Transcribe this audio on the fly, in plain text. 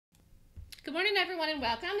Good morning, everyone, and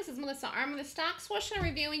welcome. This is Melissa Arm with the Stock Swoosh and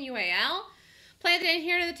reviewing UAL. Play the day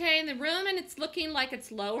here today in the room, and it's looking like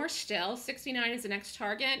it's lower still. 69 is the next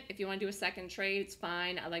target. If you want to do a second trade, it's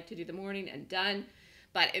fine. I like to do the morning and done,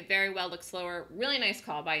 but it very well looks lower. Really nice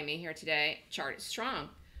call by me here today. Chart is strong.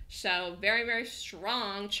 So very, very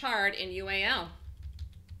strong chart in UAL.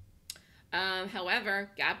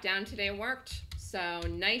 However, gap down today worked. So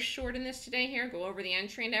nice short in this today here. Go over the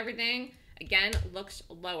entry and everything. Again, looks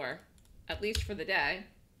lower, at least for the day.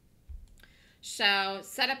 So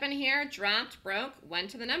set up in here, dropped, broke, went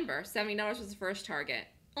to the number. $70 was the first target.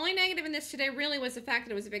 Only negative in this today really was the fact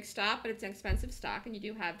that it was a big stop, but it's an expensive stock, and you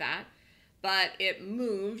do have that. But it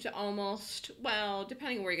moved almost, well,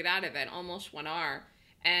 depending on where you get out of it, almost 1 hour.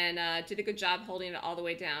 And did a good job holding it all the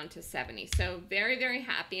way down to 70. So very, very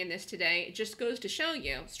happy in this today. It just goes to show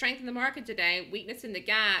you, strength in the market today, weakness in the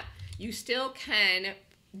gap, you still can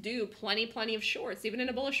do plenty of shorts, even in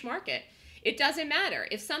a bullish market. It doesn't matter.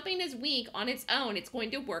 If something is weak on its own, it's going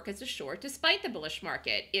to work as a short despite the bullish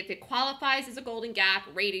market. If it qualifies as a golden gap,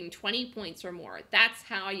 rating 20 points or more. That's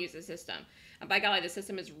how I use the system. And by golly, the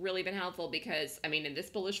system has really been helpful because, I mean, in this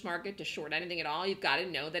bullish market, to short anything at all, you've got to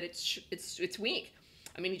know that it's weak.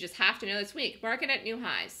 I mean, you just have to know it's weak. Market at new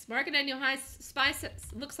highs. Market at new highs. SPY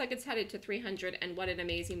looks like it's headed to 300, and what an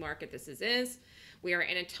amazing market this is. We are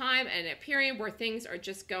in a time and a period where things are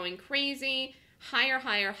just going crazy.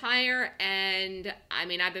 Higher, and I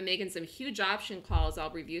mean, I've been making some huge option calls. I'll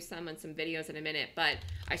review some on some videos in a minute, but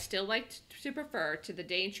I still like to prefer to the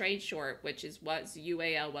day trade short, which is what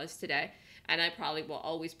UAL was today, and I probably will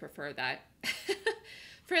always prefer that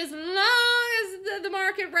for as long as the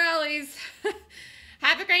market rallies.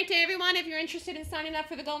 Have a great day, everyone. If you're interested in signing up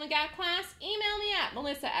for the Golden Gap class, email me at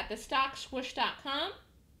melissa@thestockswoosh.com.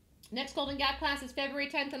 Next Golden Gap class is February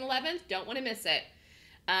 10th and 11th. Don't want to miss it.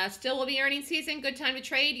 Still will be earnings season. Good time to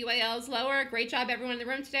trade. UAL is lower. Great job, everyone in the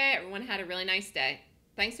room today. Everyone had a really nice day.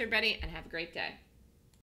 Thanks, everybody, and have a great day.